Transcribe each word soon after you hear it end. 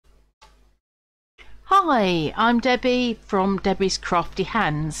Hi, I'm Debbie from Debbie's Crafty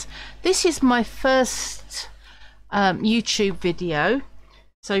Hands. This is my first YouTube video,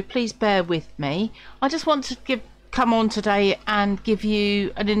 so please bear with me. I just want to come on today and give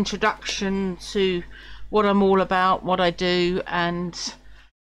you an introduction to what I'm all about, what I do, and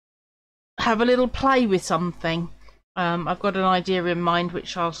have a little play with something. I've got an idea in mind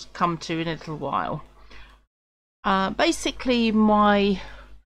which I'll come to in a little while. Basically, my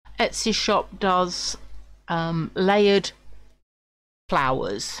Etsy shop does layered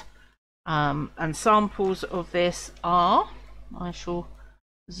flowers, and samples of this are, I shall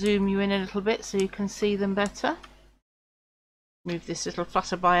zoom you in a little bit so you can see them better. Move this little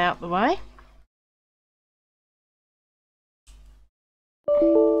flutterby out the way.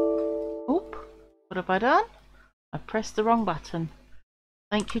 Oop, what have I done? I pressed the wrong button.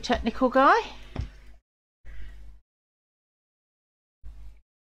 Thank you, technical guy.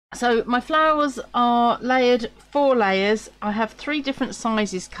 So my flowers are layered 4 layers. I have 3 different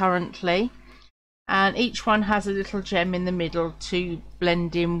sizes currently, and each one has a little gem in the middle to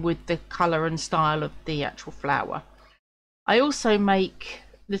blend in with the colour and style of the actual flower. I also make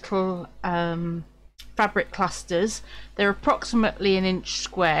little fabric clusters. They're approximately 1 inch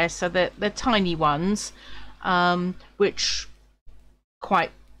square, so they're tiny ones, which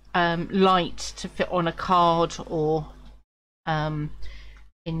quite light to fit on a card or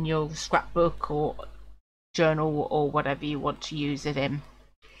in your scrapbook or journal or whatever you want to use it in.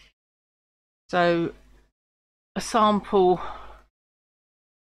 So a sample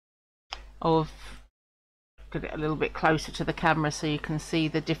of, get it a little bit closer to the camera so you can see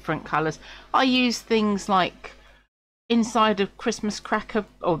the different colours. I use things like inside of Christmas cracker,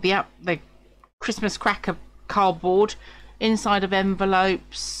 or the Christmas cracker cardboard, inside of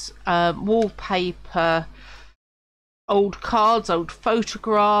envelopes, wallpaper, old cards, old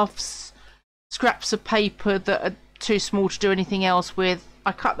photographs, scraps of paper that are too small to do anything else with.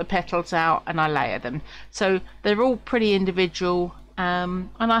 I cut the petals out and I layer them. So they're all pretty individual, and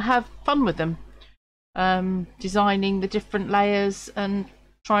I have fun with them, designing the different layers and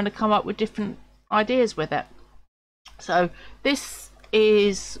trying to come up with different ideas with it. So this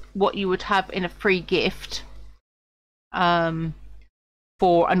is what you would have in a free gift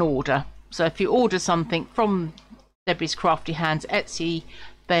for an order. So if you order something from Debbie's Crafty Hands Etsy,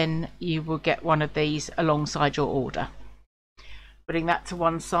 then you will get one of these alongside your order. Putting that to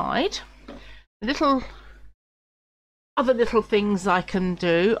one side, other little things I can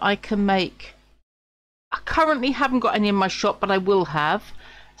do. I can make, I currently haven't got any in my shop, but I will have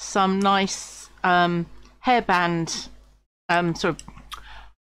some nice hairband, they're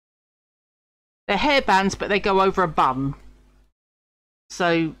hairbands but they go over a bun,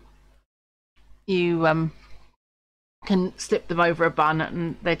 so you can slip them over a bun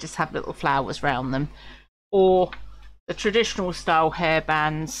and they just have little flowers around them. Or the traditional style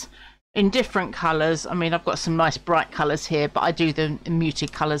hairbands in different colours. I mean, I've got some nice bright colours here, but I do them in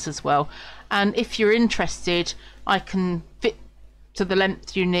muted colours as well. And if you're interested, I can fit to the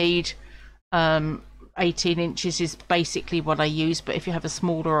length you need. 18 inches is basically what I use, but if you have a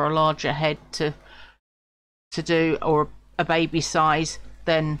smaller or a larger head to do, or a baby size,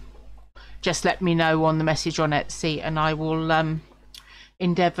 then just let me know on the message on Etsy and I will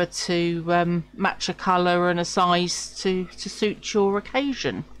endeavour to match a colour and a size to suit your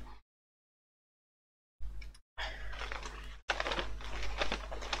occasion.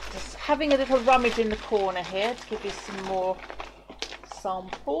 Just having a little rummage in the corner here to give you some more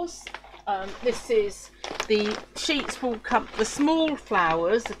samples. This is the sheets will come, the small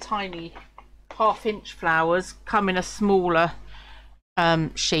flowers, the tiny 1/2 inch flowers come in a smaller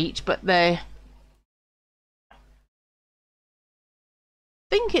sheet, but I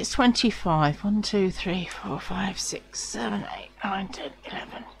think it's 25. 1, 2, 3, 4, 5, 6, 7, 8, 9, 10,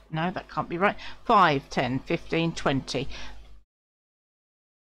 11. No, that can't be right. 5, 10, 15, 20.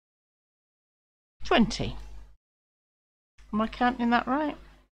 20. Am I counting that right?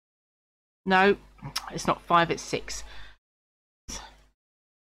 No, it's not 5, it's 6.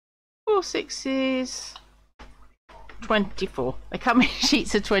 4 6s. 24. They come in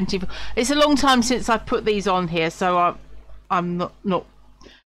sheets of 24. It's a long time since I put these on here, so I'm not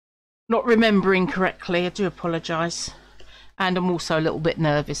remembering correctly. I do apologise, and I'm also a little bit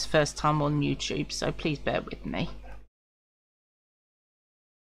nervous, first time on YouTube, so please bear with me.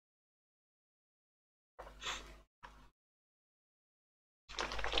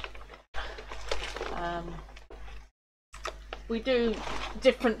 We do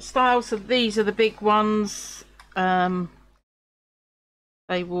different styles, so these are the big ones. They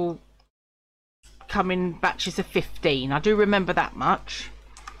will come in batches of 15. I do remember that much.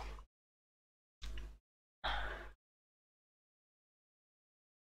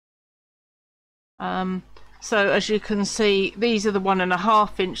 So as you can see, these are the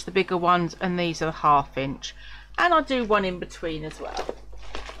 1.5 inch, the bigger ones, and these are the 1/2 inch, and I do one in between as well,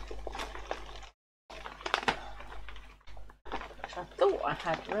 which I thought I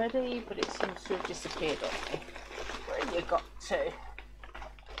had ready, but it seems to have disappeared on me. Where have you got to?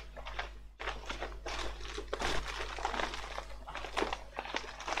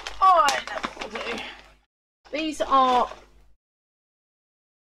 I know what we'll do. These are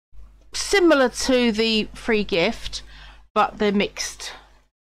similar to the free gift, but they're mixed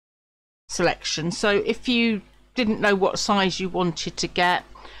selection. So if you didn't know what size you wanted to get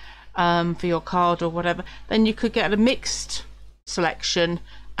for your card or whatever, then you could get a mixed selection,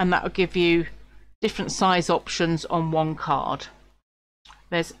 and that will give you different size options on one card.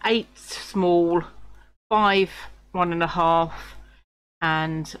 There's 8 small, 5 1.5,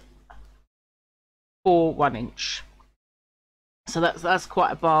 and 4 1 inch. So that's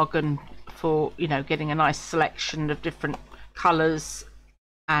quite a bargain for, you know, getting a nice selection of different colours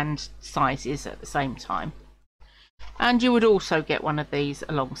and sizes at the same time. And you would also get one of these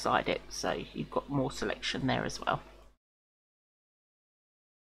alongside it, so you've got more selection there as well.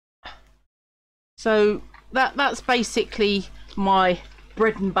 So that's basically my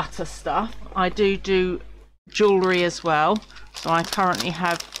bread and butter stuff. I do jewellery as well, so I currently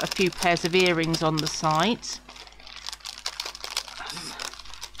have a few pairs of earrings on the site.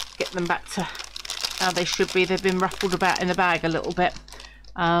 Get them back to how they should be. They've been ruffled about in the bag a little bit.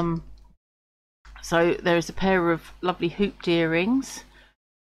 So there is a pair of lovely hooped earrings.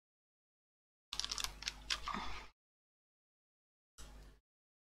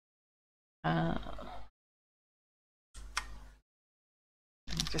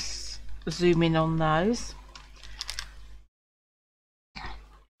 Just zoom in on those.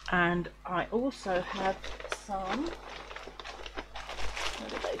 And I also have some, where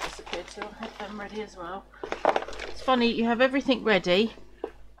did they disappear to? I have them ready as well. It's funny, you have everything ready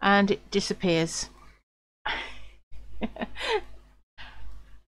and it disappears.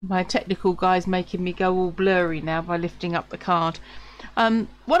 My technical guy's making me go all blurry now by lifting up the card.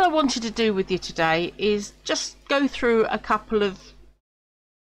 What I wanted to do with you today is just go through a couple of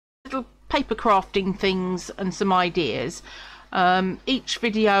little paper crafting things and some ideas. Each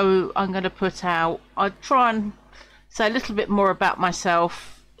video I'm going to put out, I try and say a little bit more about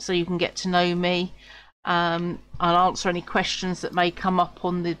myself so you can get to know me. I'll answer any questions that may come up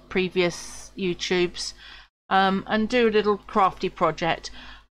on the previous YouTubes, and do a little crafty project.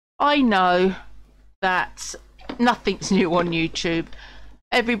 I know that nothing's new on YouTube.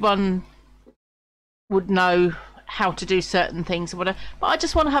 Everyone would know how to do certain things or whatever, but I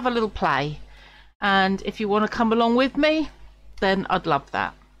just want to have a little play, and if you want to come along with me, then I'd love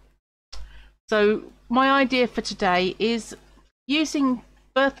that. So my idea for today is using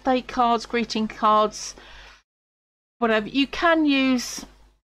birthday cards, greeting cards, whatever. You can use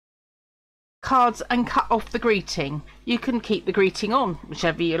cards and cut off the greeting. You can keep the greeting on,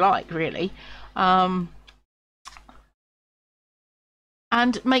 whichever you like, really,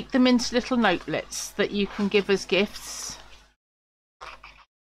 and make them into little notelets that you can give as gifts,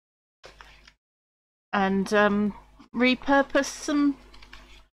 and repurpose some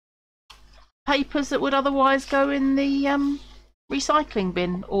papers that would otherwise go in the recycling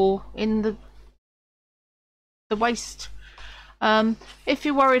bin or in the waste. If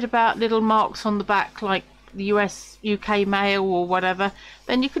you're worried about little marks on the back like the UK mail or whatever,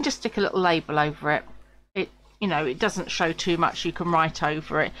 then you can just stick a little label over it. You know, it doesn't show too much, you can write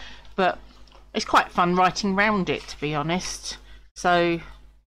over it, but it's quite fun writing round it, to be honest. So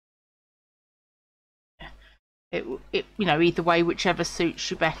it you know, either way, whichever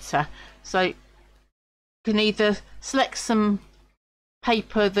suits you better. So you can either select some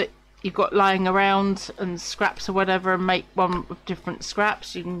paper that you've got lying around and scraps or whatever and make one with different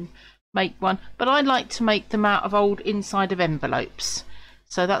scraps. You can make one, but I like to make them out of old inside of envelopes,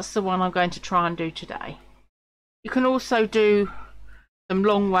 so that's the one I'm going to try and do today. You can also do them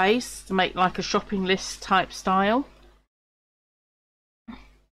long ways to make like a shopping list type style.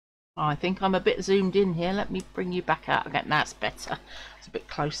 I think I'm a bit zoomed in here. Let me bring you back out again. That's better. It's a bit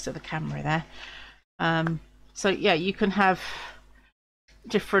close to the camera there. So yeah, you can have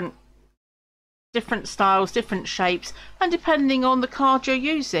different styles, different shapes, and depending on the card you're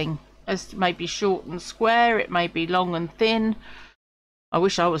using, as it may be short and square, it may be long and thin. I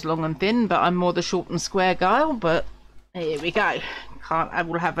wish I was long and thin, but I'm more the short and square guy. But here we go.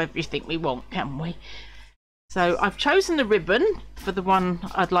 We'll have everything we want, can we? So I've chosen the ribbon for the one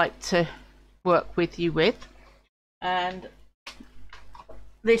I'd like to work with you with, and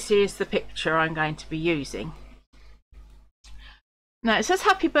this is the picture I'm going to be using. Now it says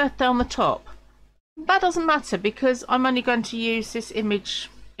happy birthday on the top, that doesn't matter because I'm only going to use this image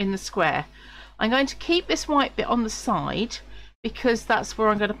in the square. I'm going to keep this white bit on the side because that's where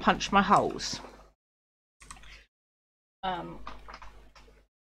I'm going to punch my holes.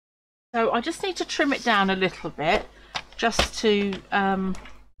 So I just need to trim it down a little bit just to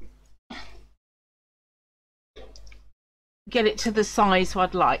get it to the size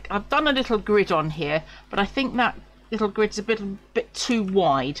I'd like. I've done a little grid on here, but I think that little grid's a bit too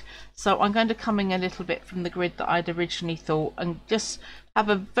wide, so I'm going to come in a little bit from the grid that I'd originally thought and just have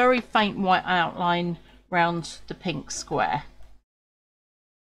a very faint white outline round the pink square.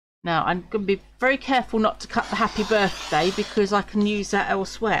 Now I'm going to be very careful not to cut the happy birthday because I can use that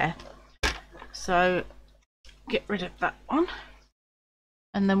elsewhere. So get rid of that one,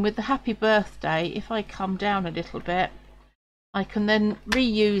 and then with the happy birthday, if I come down a little bit, I can then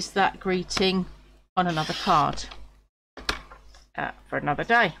reuse that greeting on another card for another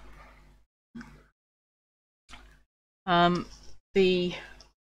day. The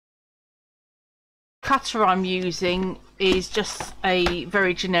cutter I'm using is just a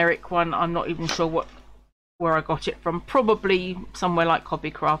very generic one. I'm not even sure where I got it from, probably somewhere like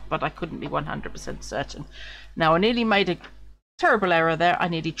Hobbycraft, but I couldn't be 100% certain. Now I nearly made a terrible error there. I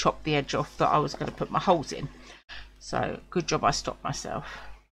nearly chopped the edge off that I was going to put my holes in, so good job I stopped myself.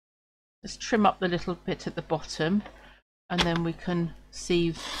 Let's trim up the little bit at the bottom and then we can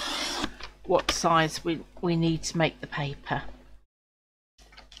see what size we need to make the paper.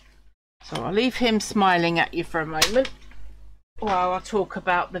 So I'll leave him smiling at you for a moment while I talk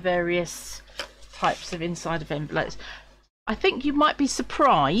about the various types of inside of envelopes. I think you might be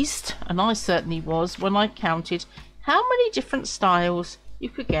surprised, and I certainly was, when I counted how many different styles you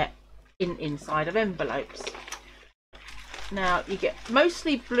could get inside of envelopes. Now you get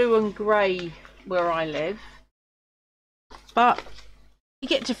mostly blue and grey where I live, but you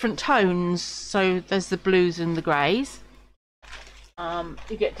get different tones. So there's the blues and the greys.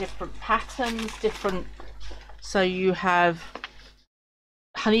 You get different patterns, so you have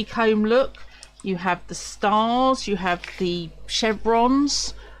honeycomb look, you have the stars, you have the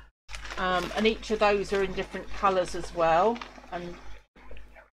chevrons, and each of those are in different colours as well, and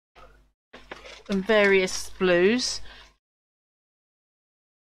various blues.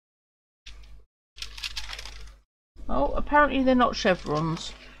 Oh, apparently they're not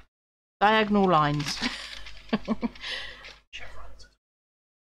chevrons, diagonal lines.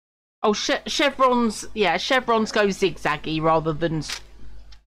 Oh, chevrons, yeah, chevrons go zigzaggy rather than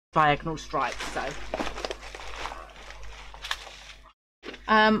diagonal stripes. So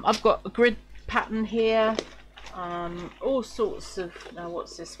I've got a grid pattern here, all sorts of, now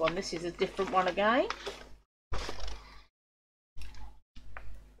what's this one? This is a different one again.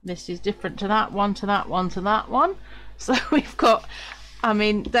 This is different to that one, to that one, to that one. So we've got, I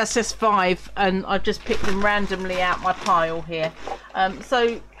mean, that's just 5, and I've just picked them randomly out my pile here.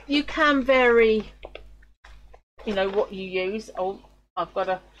 So you can vary, you know, what you use. Oh, I've got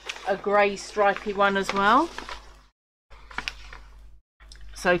a grey stripy one as well.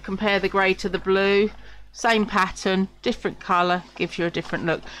 So compare the grey to the blue, same pattern, different colour, gives you a different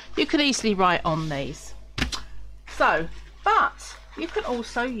look. You can easily write on these. So, but you can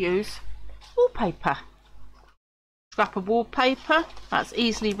also use wallpaper. Scrap of wallpaper, that's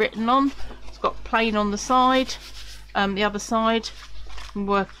easily written on. It's got plain on the side, the other side,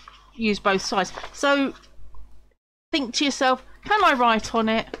 and use both sides. So think to yourself, can I write on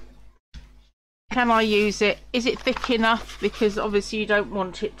it? Can I use it? Is it thick enough? Because obviously you don't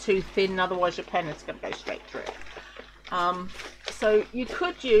want it too thin, otherwise your pen is going to go straight through it. So you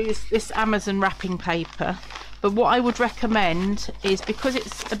could use this Amazon wrapping paper, but what I would recommend is, because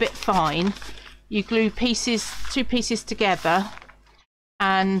it's a bit fine, you glue two pieces together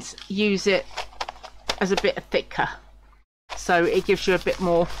and use it as a bit thicker, so it gives you a bit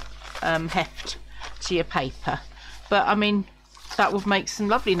more heft to your paper. But I mean, that would make some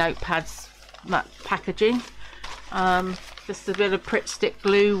lovely notepads, that packaging. Just a bit of Pritt stick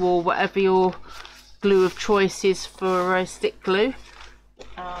glue or whatever your glue of choice is for stick glue,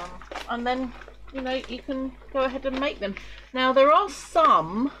 and then, you know, you can go ahead and make them. Now there are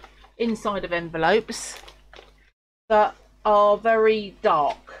some inside of envelopes that are very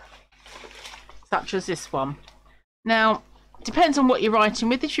dark, such as this one. Now depends on what you're writing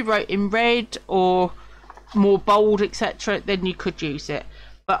with. If you wrote in red or more bold, etc., then you could use it,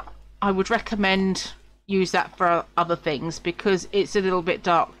 but I would recommend use that for other things, because it's a little bit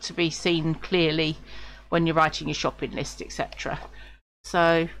dark to be seen clearly when you're writing your shopping list, etc.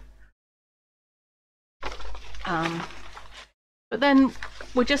 So but then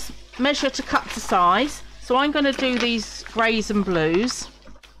we just measure to cut to size. So I'm going to do these greys and blues,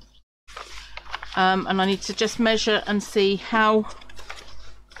 and I need to just measure and see how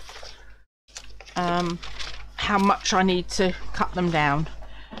much I need to cut them down.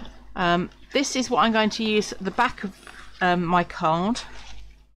 This is what I'm going to use at the back of my card,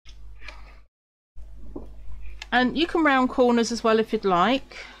 and you can round corners as well if you'd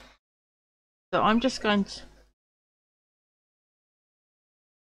like. So I'm just going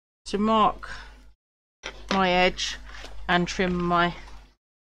to mark my edge and trim my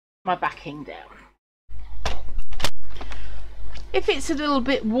backing down. If it's a little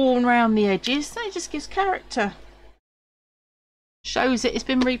bit worn around the edges, then it just gives character. Shows it's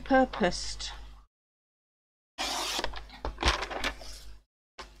been repurposed.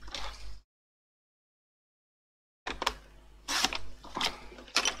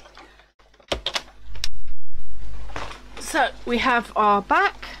 So we have our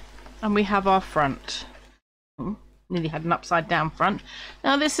back and we have our front. Nearly had an upside down front.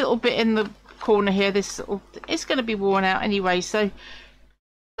 Now this little bit in the corner here, it's going to be worn out anyway, so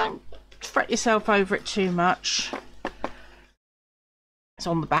don't fret yourself over it too much. It's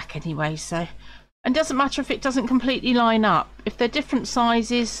on the back anyway, so, and doesn't matter if it doesn't completely line up. If they're different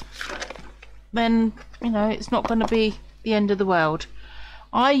sizes, then you know it's not going to be the end of the world.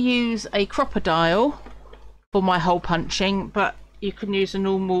 I use a crocodile for my hole punching, but you can use a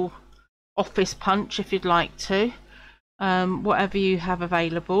normal office punch if you'd like to, whatever you have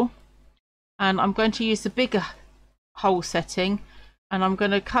available. And I'm going to use the bigger hole setting, and I'm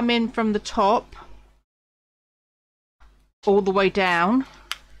going to come in from the top all the way down,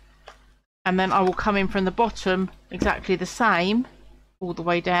 and then I will come in from the bottom exactly the same all the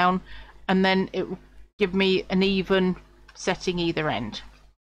way down, and then it will give me an even setting either end.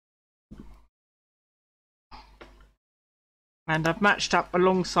 And I've matched up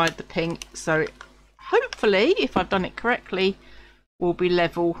alongside the pink, so hopefully, if I've done it correctly, will be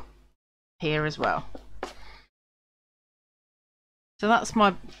level here as well. So that's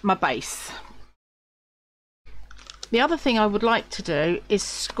my base. The other thing I would like to do is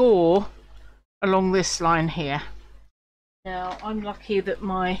score along this line here. Now I'm lucky that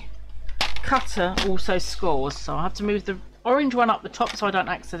my cutter also scores, so I have to move the orange one up the top so I don't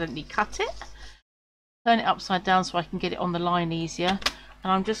accidentally cut it. Turn it upside down so I can get it on the line easier,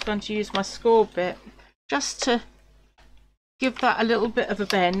 and I'm just going to use my score bit just to give that a little bit of a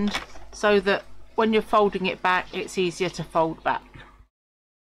bend so that when you're folding it back it's easier to fold back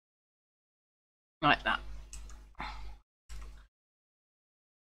like that.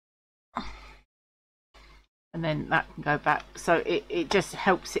 And then that can go back, so it just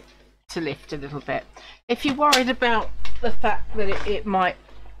helps it to lift a little bit. If you're worried about the fact that it might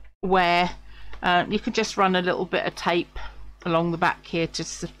wear, you could just run a little bit of tape along the back here to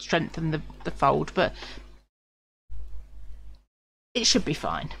strengthen the fold, but it should be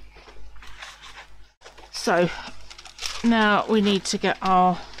fine. So now we need to get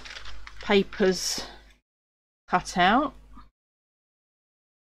our papers cut out.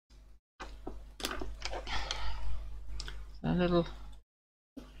 A little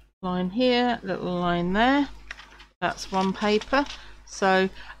line here, a little line there. That's one paper. So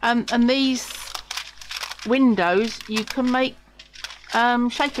and these windows you can make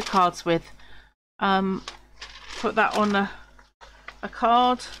shaker cards with. Put that on a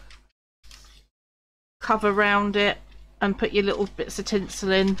card, cover around it, and put your little bits of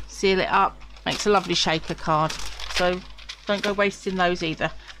tinsel in, seal it up. Makes a lovely shaker card. So don't go wasting those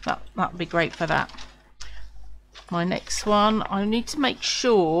either. That'd be great for that. My next one, I need to make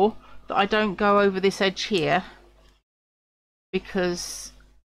sure that I don't go over this edge here, because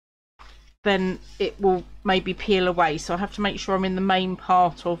then it will maybe peel away. So I have to make sure I'm in the main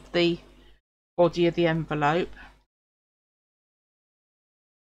part of the body of the envelope.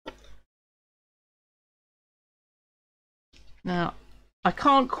 Now I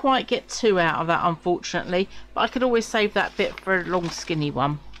can't quite get two out of that, unfortunately, but I could always save that bit for a long skinny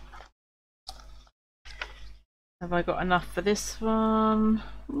one. Have I got enough for this one?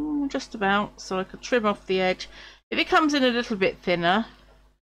 Just about, so I could trim off the edge. If it comes in a little bit thinner,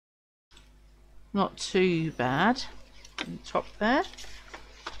 not too bad. On the top there,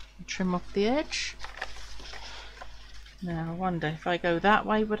 trim off the edge. Now I wonder if I go that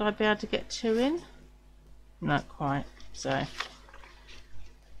way, would I be able to get two in? Not quite, so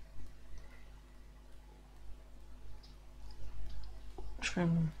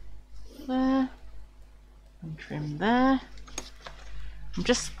trim there and trim there. I'm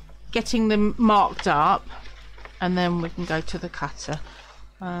just getting them marked up, and then we can go to the cutter.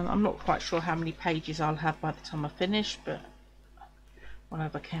 I'm not quite sure how many pages I'll have by the time I finish, but I'll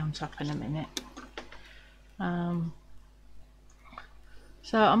have a count up in a minute.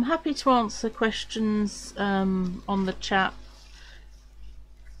 So I'm happy to answer questions on the chat,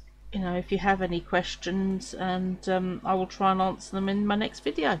 you know, if you have any questions, and I will try and answer them in my next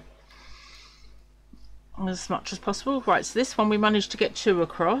video as much as possible. Right, so this one we managed to get 2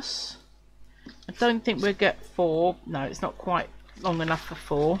 across. I don't think we'll get 4. No, it's not quite long enough for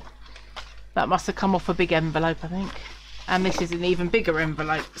 4. That must have come off a big envelope, I think. And this is an even bigger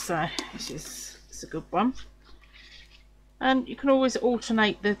envelope, so it's a good one. And you can always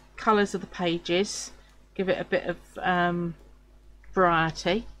alternate the colours of the pages, give it a bit of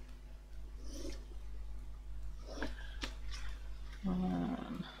variety.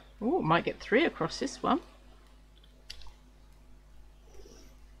 Oh, might get 3 across this one.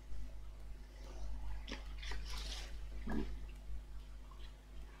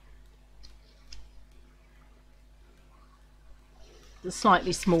 The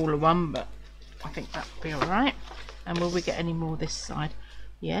slightly smaller one, but I think that'll be alright. And will we get any more this side?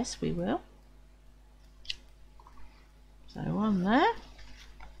 Yes, we will. So 1 there.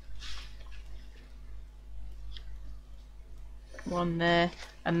 1 there.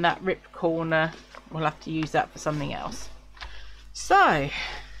 And that ripped corner, we'll have to use that for something else. So,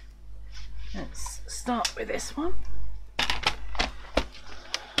 let's start with this one.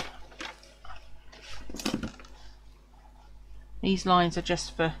 These lines are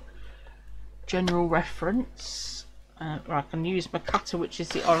just for general reference. I can use my cutter, which is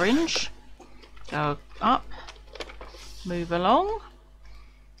the orange. Go up, move along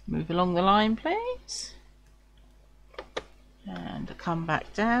the line, please, and come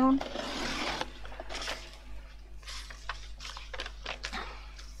back down.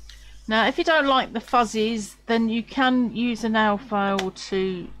 Now, if you don't like the fuzzies, then you can use a nail file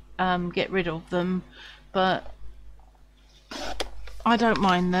to get rid of them, but I don't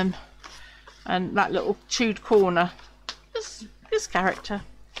mind them. And that little chewed corner is character.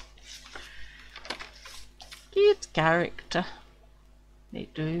 Good character. They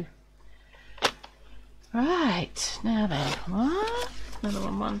do. Right, now then, another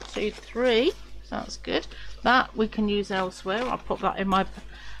one, 1, 2, 3. That's good. That we can use elsewhere. I'll put that in my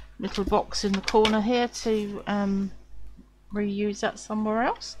little box in the corner here to reuse that somewhere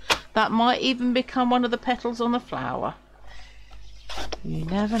else. That might even become one of the petals on the flower. You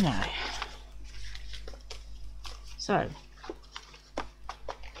never know. So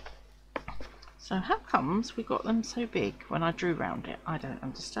how comes we got them so big when I drew round it? I don't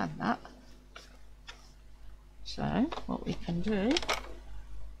understand that. So what we can do is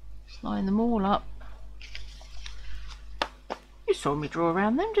line them all up. You saw me draw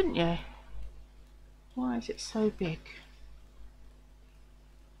around them, didn't you? Why is it so big?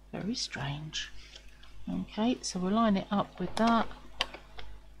 Very strange. Okay, so we'll line it up with that,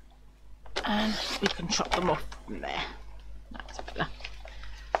 and we can chop them off from there. That's better.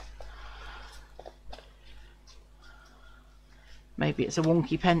 Maybe it's a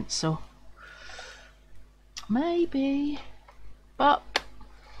wonky pencil. Maybe. But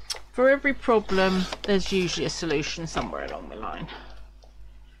for every problem, there's usually a solution somewhere along the line.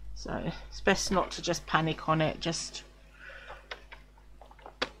 So it's best not to just panic on it. Just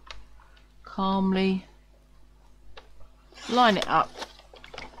calmly line it up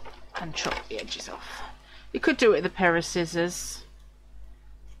and chop the edges off. You could do it with a pair of scissors,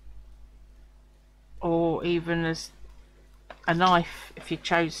 or even as a knife if you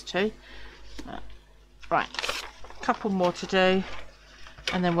chose to. Right, a couple more to do,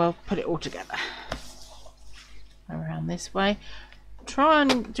 and then we'll put it all together. Around this way. Try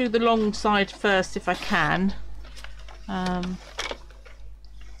and do the long side first if I can. Yeah.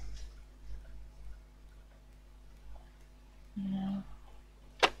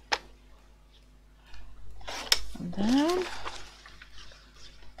 And down.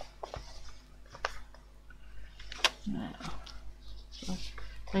 Now, so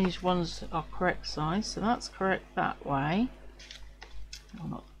these ones are correct size, so that's correct that way. Or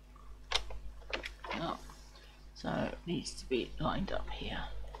not. No. So it needs to be lined up here.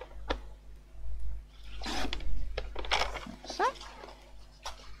 So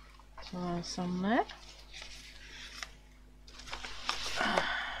there's some there.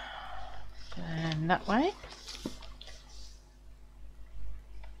 And that way.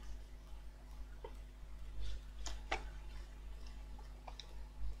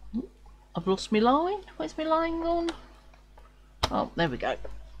 I've lost my line. Where's my line gone? Oh, there we go.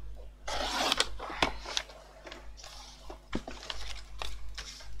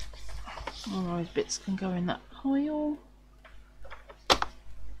 All those bits can go in that pile.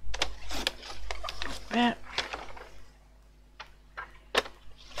 Bit.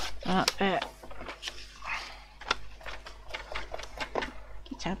 That bit.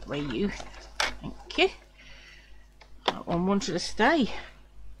 Get out of the way, you. Thank you. That one wanted to stay.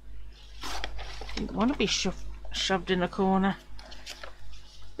 Didn't want to be shoved in a corner.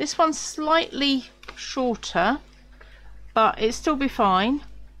 This one's slightly shorter, but it'll still be fine.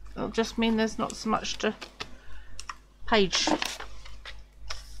 It'll just mean there's not so much to page.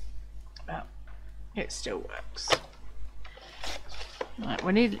 But it still works. Right,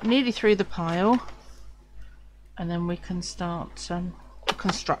 we're nearly through the pile, and then we can start the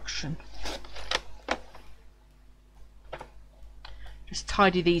construction. Just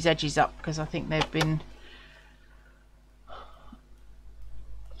tidy these edges up because I think they've been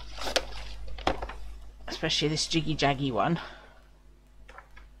especially this jiggy jaggy one.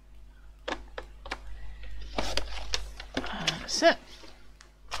 That's it.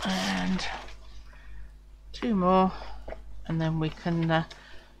 And 2 more, and then we can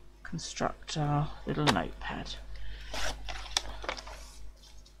construct our little notepad.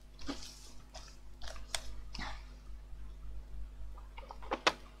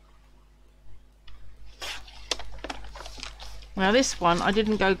 Now this one I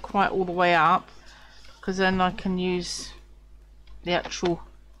didn't go quite all the way up because then I can use the actual,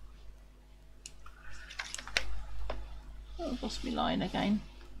 oh, I've lost my line again.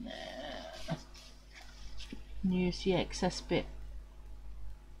 Use the excess bit.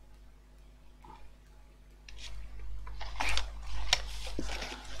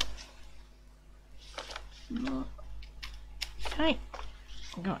 Okay,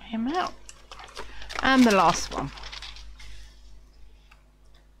 got him out. And the last one.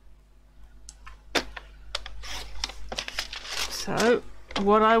 So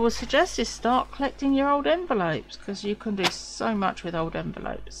what I would suggest is start collecting your old envelopes, because you can do so much with old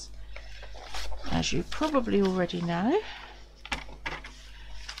envelopes, as you probably already know.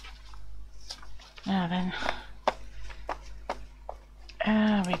 Now then,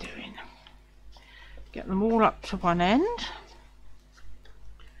 how are we doing? Get them all up to one end.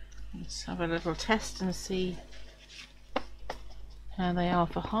 Let's have a little test and see how they are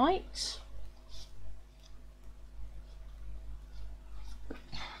for height.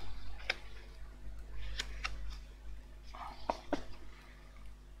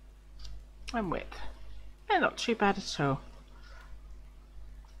 And width. They're not too bad at all.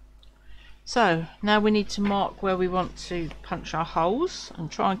 So now we need to mark where we want to punch our holes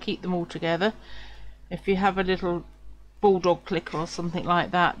and try and keep them all together. If you have a little bulldog clicker or something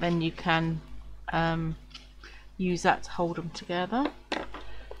like that, then you can use that to hold them together.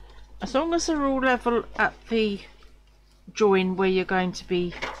 As long as they're all level at the join where you're going to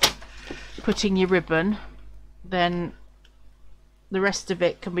be putting your ribbon, then the rest of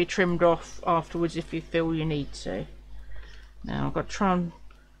it can be trimmed off afterwards if you feel you need to. Now I've got to try and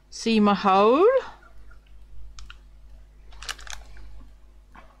see my hole.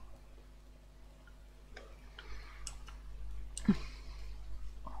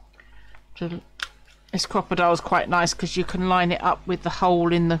 This crocodile is quite nice because you can line it up with the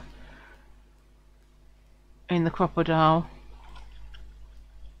hole in the crocodile.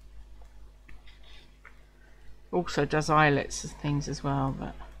 Also does eyelets and things as well,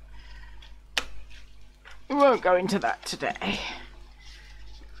 but we won't go into that today.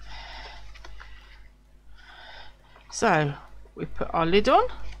 So we put our lid on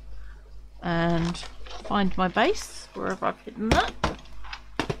and find my base wherever I've hidden that.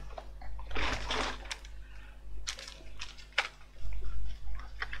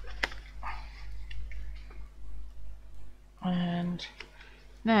 And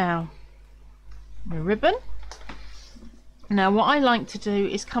now my ribbon. Now what I like to do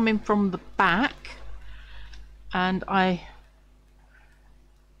is come in from the back, and I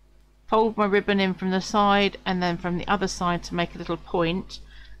fold my ribbon in from the side and then from the other side to make a little point,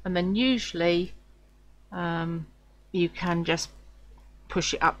 and then usually you can just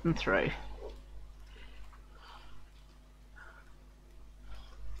push it up and through.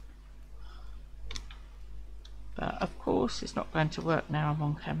 But of course it's not going to work now I'm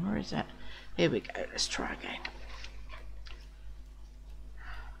on camera, is it? Here we go, let's try again.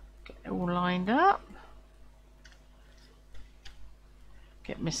 Get it all lined up.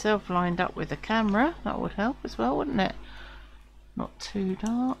 Get myself lined up with the camera, that would help as well, wouldn't it? Not too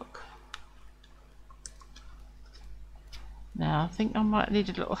dark. Now I think I might need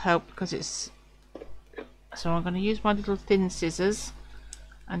a little help because it's, so I'm going to use my little thin scissors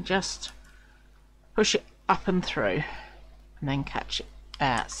and just push it up and through and then catch it.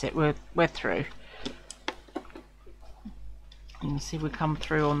 That's it, we're through. You can see we come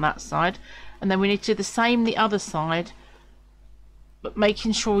through on that side, and then we need to do the same the other side, but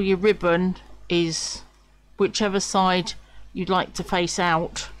making sure your ribbon is whichever side you'd like to face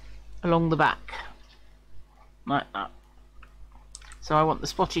out along the back, like that. So I want the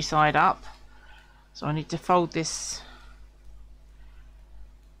spotty side up, so I need to fold this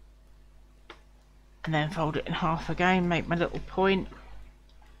and then fold it in half again, make my little point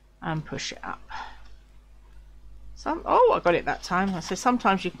and push it up. Oh, I got it that time. So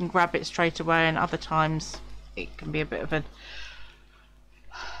sometimes you can grab it straight away, and other times it can be a bit of a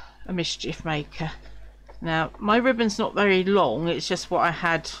mischief maker. Now my ribbon's not very long, it's just what I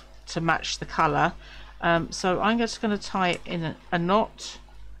had to match the colour, so I'm just going to tie it in a knot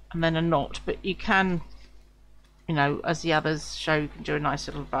and then a knot, but you can, you know, as the others show, you can do a nice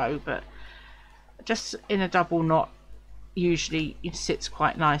little bow, but just in a double knot usually it sits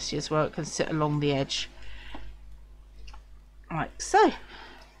quite nicely as well. It can sit along the edge like so.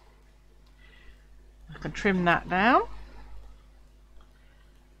 I can trim that down,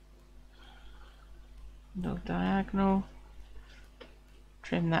 little diagonal,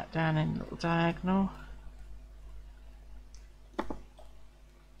 trim that down in little diagonal,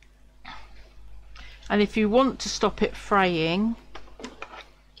 and if you want to stop it fraying,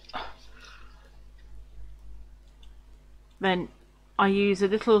 then I use a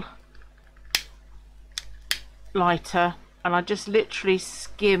little lighter and I just literally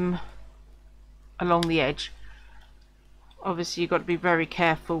skim along the edge. Obviously you've got to be very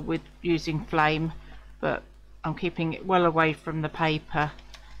careful with using flame, but I'm keeping it well away from the paper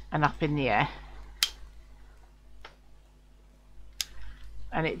and up in the air,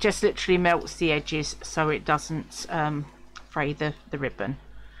 and it just literally melts the edges so it doesn't fray the ribbon.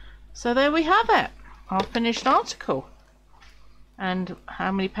 So there we have it, our finished article. And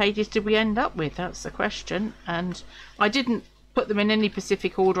how many pages did we end up with? That's the question. And I didn't put them in any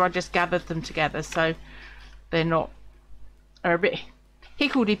specific order, I just gathered them together, so they're not, are a bit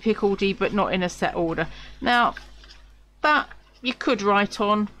higgledy-piggledy, but not in a set order. Now that you could write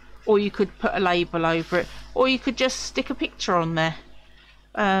on, or you could put a label over it, or you could just stick a picture on there.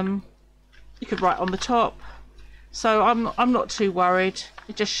 You could write on the top, so I'm not too worried.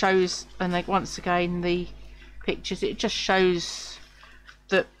 It just shows, and like once again the pictures, it just shows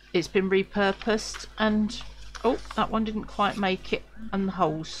that it's been repurposed. And oh, that one didn't quite make it, and the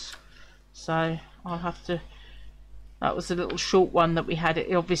holes, so I'll have to, that was a little short one that we had.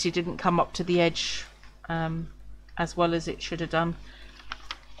 It obviously didn't come up to the edge as well as it should have done.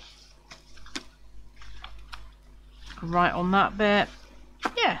 Right on that bit,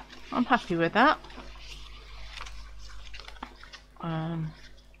 yeah, I'm happy with that.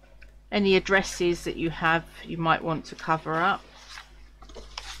 Any addresses that you have, you might want to cover up.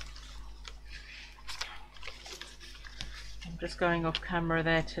 I'm just going off camera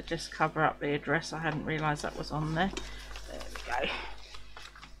there to just cover up the address. I hadn't realised that was on there. There we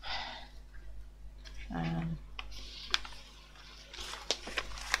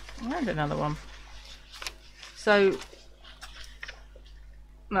go. And another one. So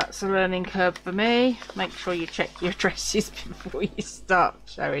that's a learning curve for me. Make sure you check your addresses before you start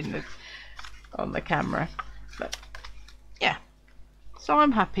showing them on the camera. But yeah, so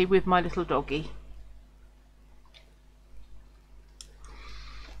I'm happy with my little doggy.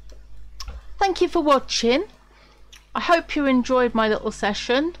 Thank you for watching. I hope you enjoyed my little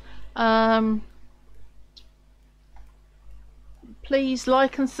session. Please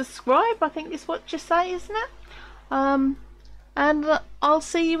like and subscribe, I think is what you say, isn't it? And I'll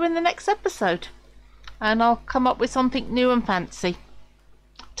see you in the next episode, and I'll come up with something new and fancy.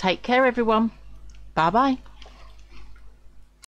 Take care everyone. Bye bye.